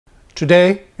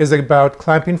Today is about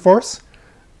clamping force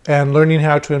and learning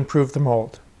how to improve the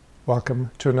mold. Welcome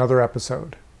to another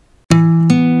episode.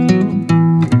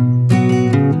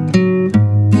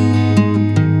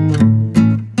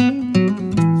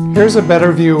 Here's a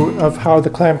better view of how the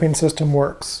clamping system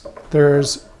works.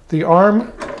 There's the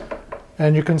arm,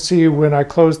 and you can see when I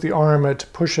close the arm it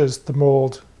pushes the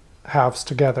mold halves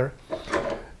together.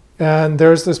 And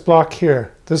there's this block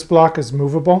here. This block is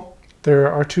movable.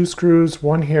 There are two screws,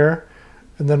 one here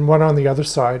and then one on the other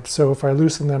side. So if I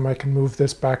loosen them, I can move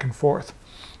this back and forth.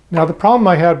 Now the problem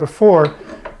I had before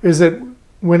is that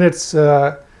when it's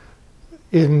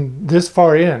in this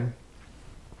far in,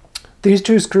 these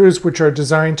two screws, which are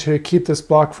designed to keep this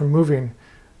block from moving,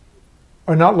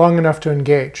 are not long enough to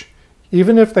engage.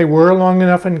 Even if they were long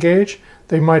enough to engage,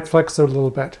 they might flex a little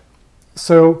bit.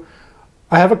 So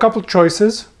I have a couple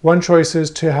choices. One choice is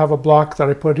to have a block that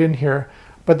I put in here,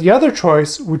 but the other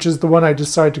choice, which is the one I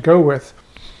decide to go with,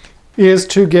 is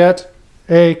to get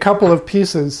a couple of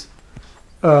pieces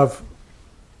of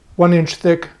 1-inch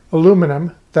thick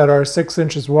aluminum that are 6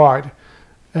 inches wide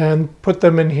and put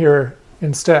them in here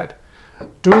instead.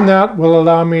 Doing that will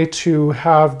allow me to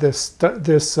have this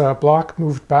block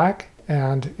moved back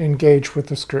and engage with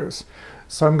the screws.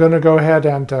 So I'm going to go ahead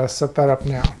and set that up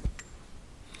now.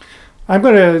 I'm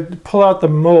going to pull out the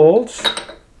mold.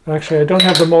 Actually, I don't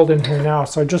have the mold in here now,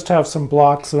 so I just have some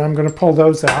blocks, and I'm going to pull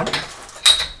those out.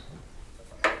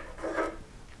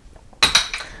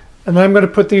 And then I'm going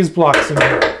to put these blocks in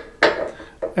here.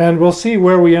 And we'll see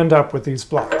where we end up with these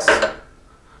blocks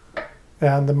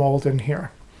and the mold in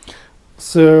here.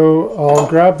 So I'll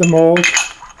grab the mold.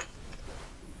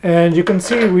 And you can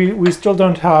see we still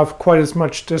don't have quite as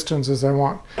much distance as I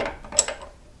want.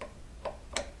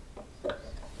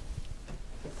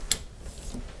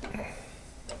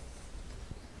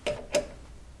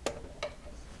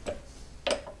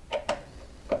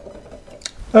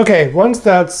 Okay, once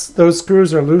those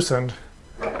screws are loosened,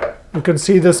 you can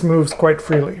see this moves quite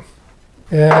freely.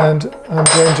 And I'm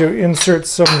going to insert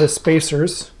some of the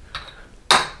spacers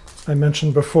I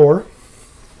mentioned before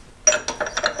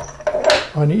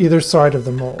on either side of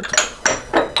the mold.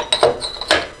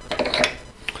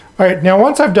 All right, now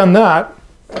once I've done that,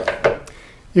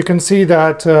 you can see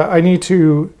that I need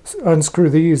to unscrew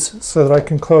these so that I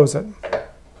can close it.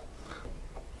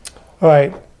 All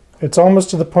right. It's almost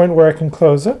to the point where I can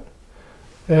close it,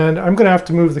 and I'm going to have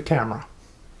to move the camera.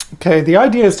 Okay, the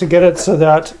idea is to get it so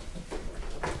that,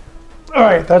 all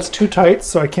right, that's too tight,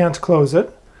 so I can't close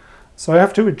it. So I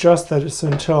have to adjust that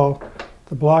until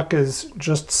the block is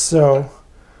just so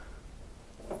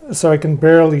I can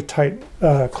barely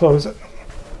close it.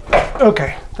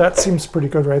 Okay, that seems pretty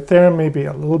good right there. Maybe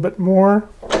a little bit more.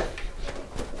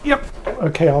 Yep,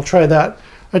 okay, I'll try that.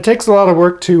 It takes a lot of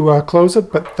work to close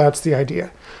it, but that's the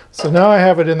idea. So now I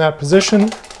have it in that position.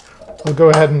 I'll go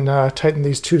ahead and tighten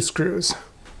these two screws.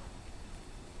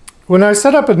 When I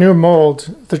set up a new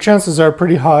mold, the chances are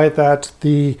pretty high that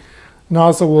the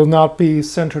nozzle will not be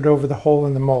centered over the hole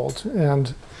in the mold.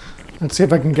 And let's see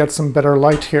if I can get some better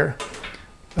light here.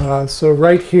 So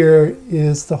right here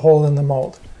is the hole in the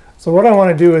mold. So what I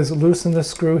want to do is loosen this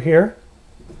screw here.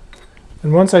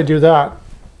 And once I do that,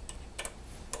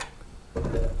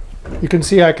 you can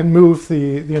see I can move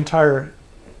the entire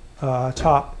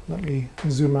top. Let me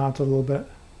zoom out a little bit.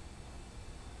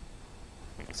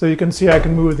 So you can see I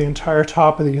can move the entire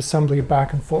top of the assembly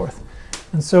back and forth.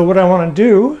 And so what I want to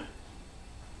do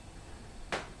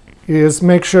is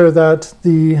make sure that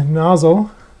the nozzle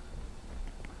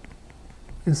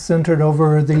is centered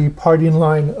over the parting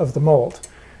line of the mold.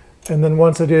 And then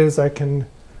once it is, I can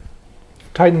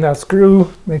tighten that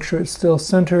screw, make sure it's still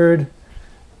centered,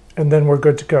 and then we're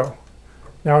good to go.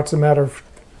 Now it's a matter of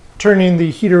turning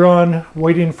the heater on,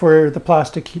 waiting for the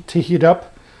plastic to heat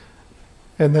up,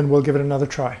 and then we'll give it another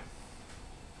try.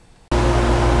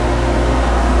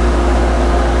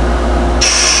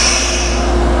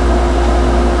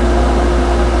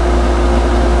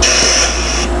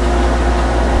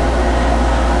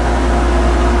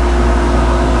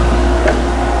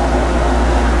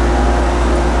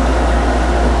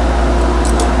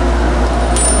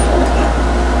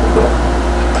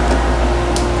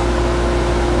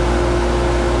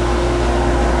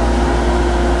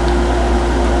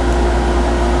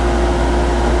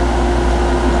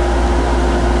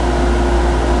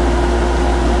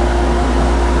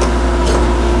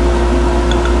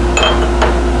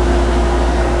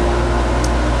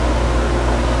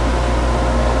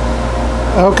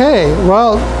 Okay,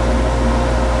 well,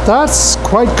 that's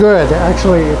quite good.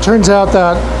 Actually, it turns out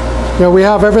that we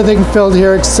have everything filled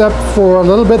here except for a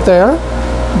little bit there.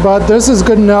 but this is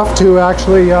good enough to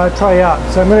actually try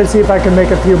out. So I'm going to see if I can make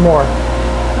a few more.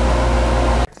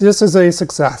 This is a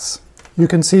success. You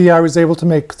can see I was able to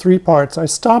make 3 parts. I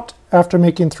stopped after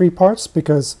making 3 parts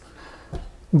because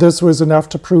this was enough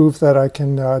to prove that I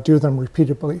can do them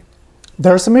repeatedly.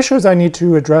 There are some issues I need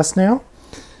to address now,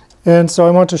 and so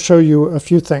I want to show you a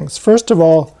few things. First of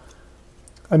all,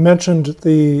 I mentioned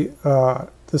the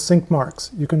sink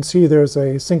marks. You can see there's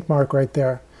a sink mark right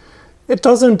there. It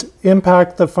doesn't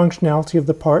impact the functionality of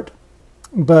the part,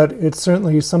 but it's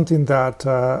certainly something that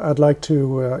I'd like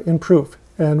to improve.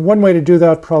 And one way to do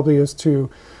that probably is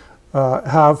to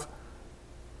have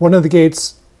one of the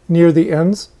gates near the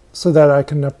ends so that I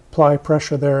can apply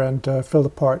pressure there and fill the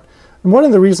part. And one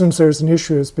of the reasons there's an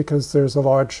issue is because there's a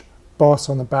large boss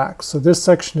on the back. So this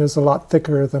section is a lot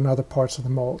thicker than other parts of the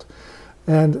mold.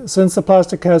 And since the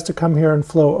plastic has to come here and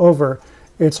flow over,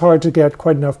 it's hard to get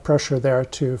quite enough pressure there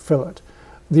to fill it.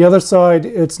 The other side,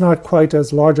 it's not quite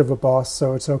as large of a boss,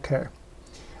 so it's okay.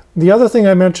 The other thing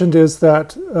I mentioned is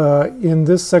that in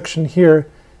this section here,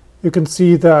 you can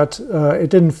see that it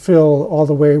didn't fill all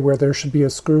the way where there should be a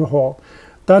screw hole.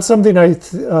 That's something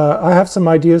I have some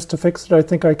ideas to fix it. I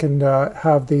think I can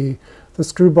have the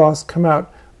screw boss come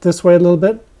out this way a little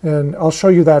bit, and I'll show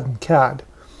you that in CAD.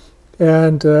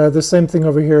 And the same thing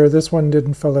over here, this one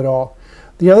didn't fill at all.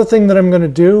 The other thing that I'm going to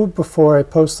do before I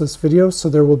post this video, so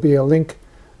there will be a link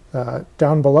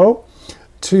down below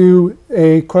to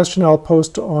a question I'll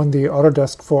post on the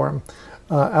Autodesk forum,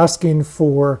 asking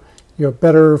for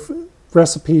better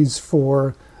recipes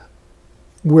for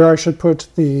where I should put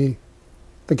the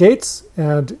gates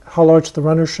and how large the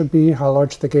runner should be, how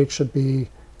large the gate should be,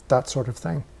 that sort of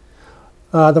thing.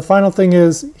 The final thing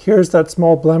is, here's that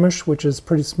small blemish, which is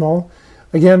pretty small.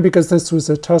 Again, because this was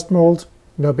a test mold,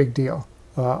 no big deal.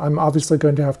 I'm obviously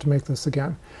going to have to make this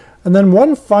again. And then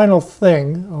one final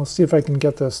thing, I'll see if I can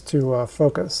get this to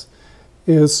focus,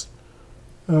 is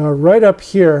right up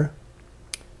here.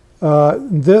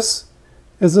 This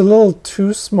is a little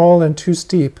too small and too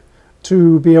steep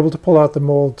to be able to pull out the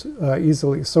mold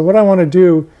easily. So what I want to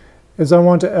do is I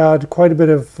want to add quite a bit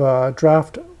of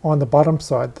draft on the bottom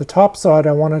side. The top side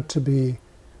I want it to be,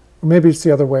 or maybe it's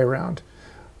the other way around.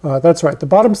 That's right, the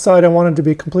bottom side I want it to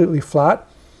be completely flat,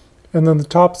 and then the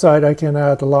top side I can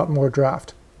add a lot more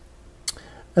draft.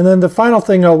 And then the final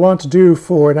thing I'll want to do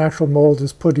for an actual mold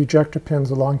is put ejector pins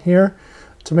along here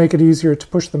to make it easier to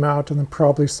push them out, and then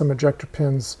probably some ejector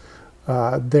pins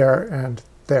there and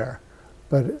there.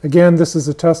 But again, this is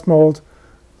a test mold,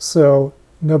 so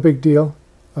no big deal.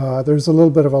 There's a little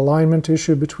bit of alignment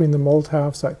issue between the mold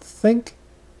halves, I think.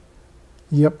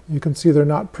 Yep, you can see they're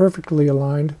not perfectly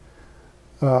aligned.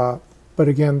 But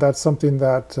again, that's something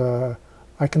that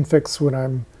I can fix when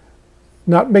I'm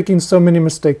not making so many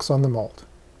mistakes on the mold.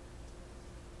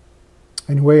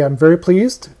 Anyway, I'm very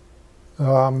pleased.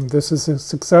 This is a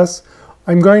success.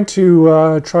 I'm going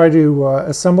to try to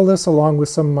assemble this along with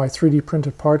some of my 3D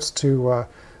printed parts to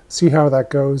see how that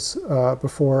goes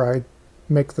before I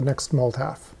make the next mold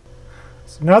half.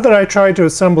 So now that I tried to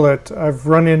assemble it, I've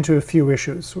run into a few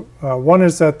issues. One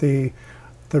is that the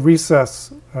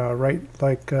recess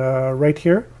right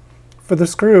here for the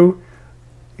screw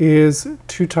is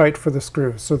too tight for the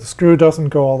screw, so the screw doesn't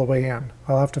go all the way in.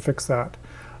 I'll have to fix that.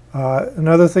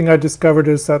 Another thing I discovered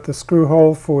is that the screw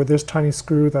hole for this tiny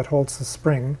screw that holds the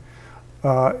spring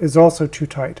is also too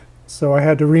tight. So I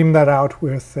had to ream that out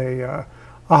with a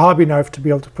hobby knife to be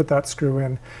able to put that screw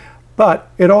in.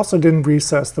 But it also didn't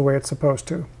recess the way it's supposed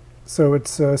to. So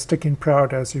it's sticking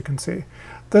proud, as you can see.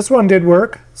 This one did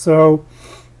work, so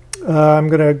I'm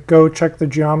going to go check the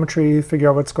geometry, figure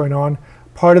out what's going on.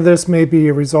 Part of this may be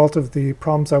a result of the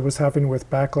problems I was having with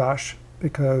backlash,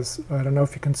 because I don't know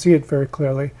if you can see it very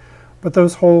clearly, but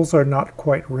those holes are not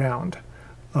quite round.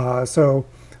 So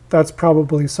that's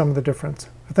probably some of the difference.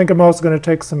 I think I'm also going to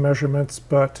take some measurements,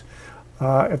 but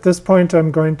at this point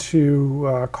I'm going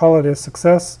to call it a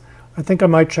success. I think I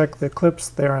might check the clips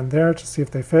there and there to see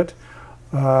if they fit.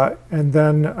 And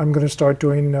then I'm going to start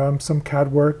doing some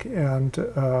CAD work and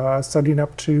setting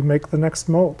up to make the next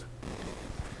mold.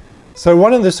 So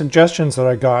one of the suggestions that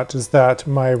I got is that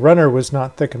my runner was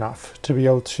not thick enough to be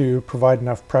able to provide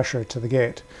enough pressure to the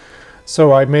gate.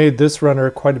 So I made this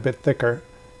runner quite a bit thicker.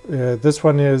 This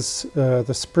one is, the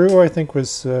sprue I think was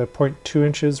 0.2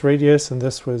 inches radius, and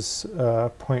this was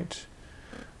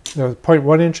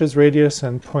 0.1 inches radius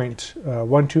and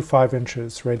 0.125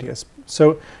 inches radius.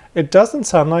 So it doesn't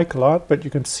sound like a lot, but you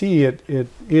can see it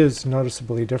is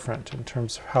noticeably different in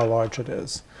terms of how large it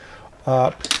is.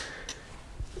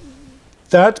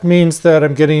 That means that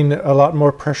I'm getting a lot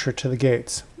more pressure to the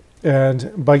gates.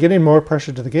 And by getting more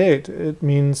pressure to the gate, it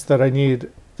means that I need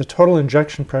the total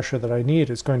injection pressure that I need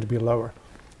is going to be lower.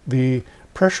 The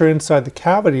pressure inside the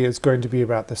cavity is going to be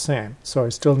about the same, so I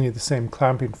still need the same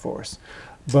clamping force.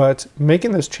 But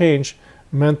making this change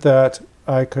meant that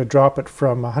I could drop it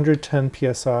from 110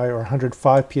 psi or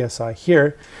 105 psi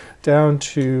here down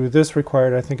to this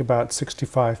required, I think, about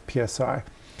 65 psi.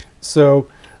 So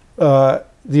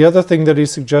the other thing that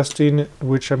he's suggesting,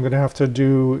 which I'm going to have to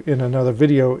do in another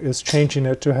video, is changing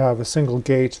it to have a single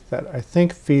gate that I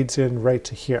think feeds in right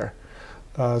to here.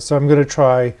 So I'm going to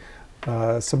try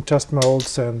some test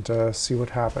molds and see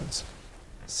what happens.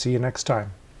 See you next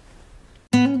time.